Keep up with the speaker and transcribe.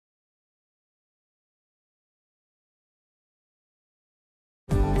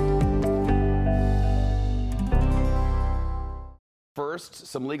first,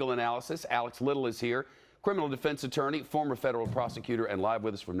 some legal analysis. Alex Little is here, criminal defense attorney, former federal prosecutor, and live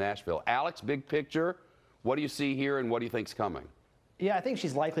with us from Nashville. Alex, big picture, what do you see here and what do you think's coming? Yeah, I think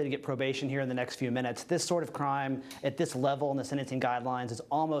she's likely to get probation here in the next few minutes. This sort of crime at this level in the sentencing guidelines is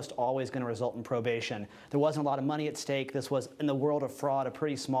almost always going to result in probation. There wasn't a lot of money at stake. This was, in the world of fraud, a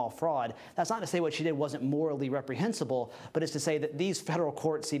pretty small fraud. That's not to say what she did wasn't morally reprehensible, but it's to say that these federal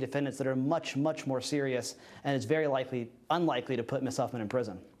courts see defendants that are much, much more serious, and it's very unlikely to put Ms. Huffman in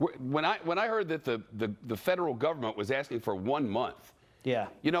prison. When I heard that the federal government was asking for 1 month, yeah.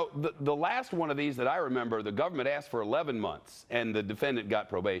 You know, the last one of these that I remember, the government asked for 11 months, and the defendant got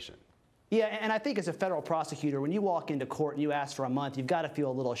probation. Yeah, and I think as a federal prosecutor, when you walk into court and you ask for a month, you've got to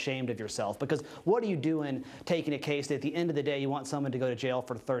feel a little ashamed of yourself, because what are you doing taking a case that at the end of the day you want someone to go to jail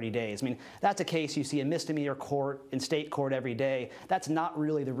for 30 days? I mean, that's a case you see in misdemeanor court, in state court every day. That's not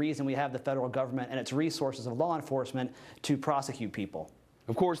really the reason we have the federal government and its resources of law enforcement to prosecute people.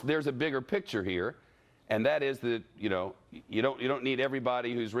 Of course, there's a bigger picture here. And that is that, you know, you don't need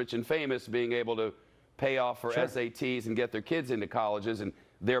everybody who's rich and famous being able to pay off for Sure. SATs and get their kids into colleges and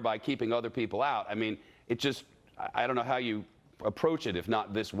thereby keeping other people out. I mean, it just, I don't know how you approach it if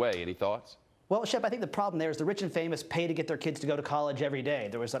not this way. Any thoughts? Well, Shep, I think the problem there is the rich and famous pay to get their kids to go to college every day.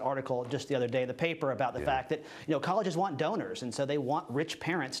 There was an article just the other day in the paper about the fact that, you know, colleges want donors, and so they want rich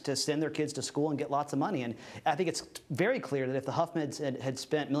parents to send their kids to school and get lots of money. And I think it's very clear that if the Huffmans had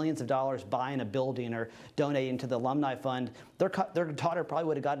spent millions of dollars buying a building or donating to the alumni fund, their daughter probably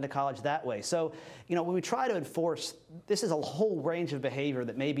would have gotten to college that way. So, you know, when we try to enforce, this is a whole range of behavior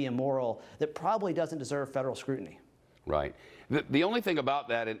that may be immoral that probably doesn't deserve federal scrutiny. Right. The only thing about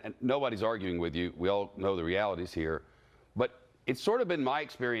that, and nobody's arguing with you, we all know the realities here, but it's sort of been my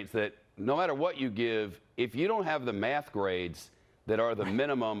experience that no matter what you give, if you don't have the math grades that are the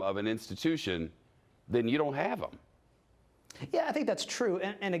minimum of an institution, then you don't have them. Yeah, I think that's true.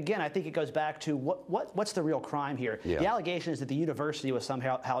 And again, I think it goes back to what's the real crime here? Yeah. The allegation is that the university was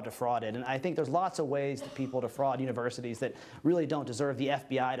somehow defrauded. And I think there's lots of ways that people defraud universities that really don't deserve the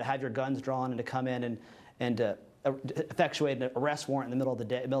FBI to have your guns drawn and to come in and effectuate an arrest warrant in the middle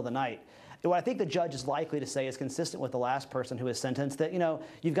of the night. What I think the judge is likely to say is consistent with the last person who was sentenced, that, you know,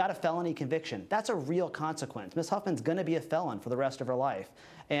 you've got a felony conviction. That's a real consequence. Ms. Huffman's going to be a felon for the rest of her life.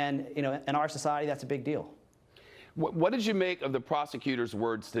 And, you know, in our society, that's a big deal. What did you make of the prosecutor's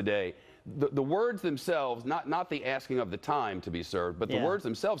words today? The words themselves, not the asking of the time to be served, but the words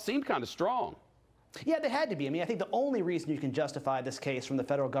themselves seemed kind of strong. Yeah, they had to be. I mean, I think the only reason you can justify this case from the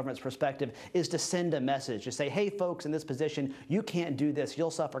federal government's perspective is to send a message, to say, hey, folks in this position, you can't do this, you'll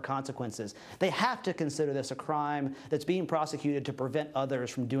suffer consequences. They have to consider this a crime that's being prosecuted to prevent others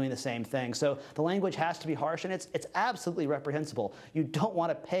from doing the same thing. So the language has to be harsh, and it's absolutely reprehensible. You don't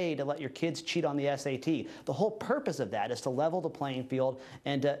want to pay to let your kids cheat on the SAT. The whole purpose of that is to level the playing field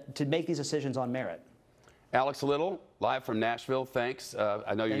and to make these decisions on merit. Alex Little, live from Nashville, thanks.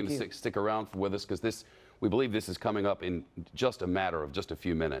 I know you're going to stick around with us because we believe this is coming up in just a matter of just a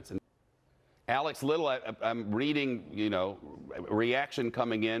few minutes. And Alex Little, I'm reading, you know, reaction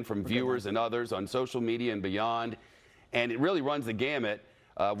coming in from viewers and others on social media and beyond, and it really runs the gamut.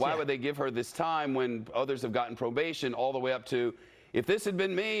 Why would they give her this time when others have gotten probation, all the way up to, if this had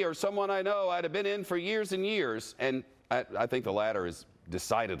been me or someone I know, I'd have been in for years and years? And I think the latter is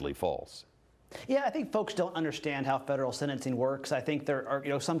decidedly false. Yeah, I think folks don't understand how federal sentencing works. I think there are, you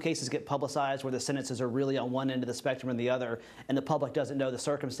know, some cases get publicized where the sentences are really on one end of the spectrum and the other, and the public doesn't know the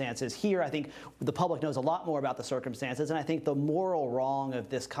circumstances. Here, I think the public knows a lot more about the circumstances, and I think the moral wrong of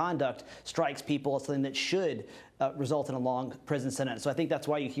this conduct strikes people as something that should result in a long prison sentence. So I think that's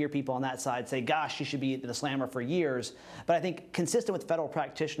why you hear people on that side say, gosh, she should be in the slammer for years. But I think consistent with federal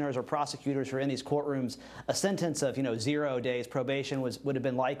practitioners or prosecutors who are in these courtrooms, a sentence of, you know, 0 days probation would have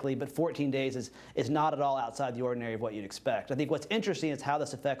been likely, but 14 days is not at all outside the ordinary of what you'd expect. I think what's interesting is how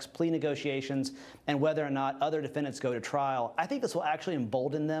this affects plea negotiations and whether or not other defendants go to trial. I think this will actually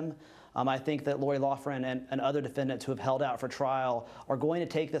embolden them. I think that Lori Loughlin and other defendants who have held out for trial are going to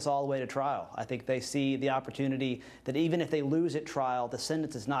take this all the way to trial. I think they see the opportunity that even if they lose at trial, the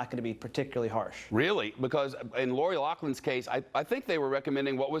sentence is not going to be particularly harsh. Really? Because in Lori Loughlin's case, I think they were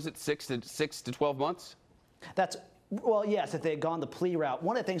recommending, what was it, 6 to 12 months? Well, yes, if they had gone the plea route.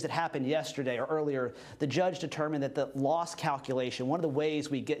 One of the things that happened yesterday or earlier, the judge determined that the loss calculation, one of the ways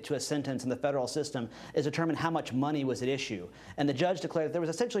we get to a sentence in the federal system is determine how much money was at issue. And the judge declared that there was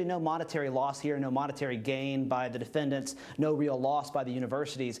essentially no monetary loss here, no monetary gain by the defendants, no real loss by the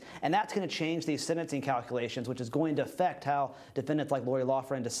universities. And that's going to change these sentencing calculations, which is going to affect how defendants like Lori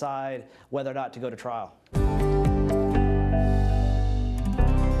Loughlin decide whether or not to go to trial.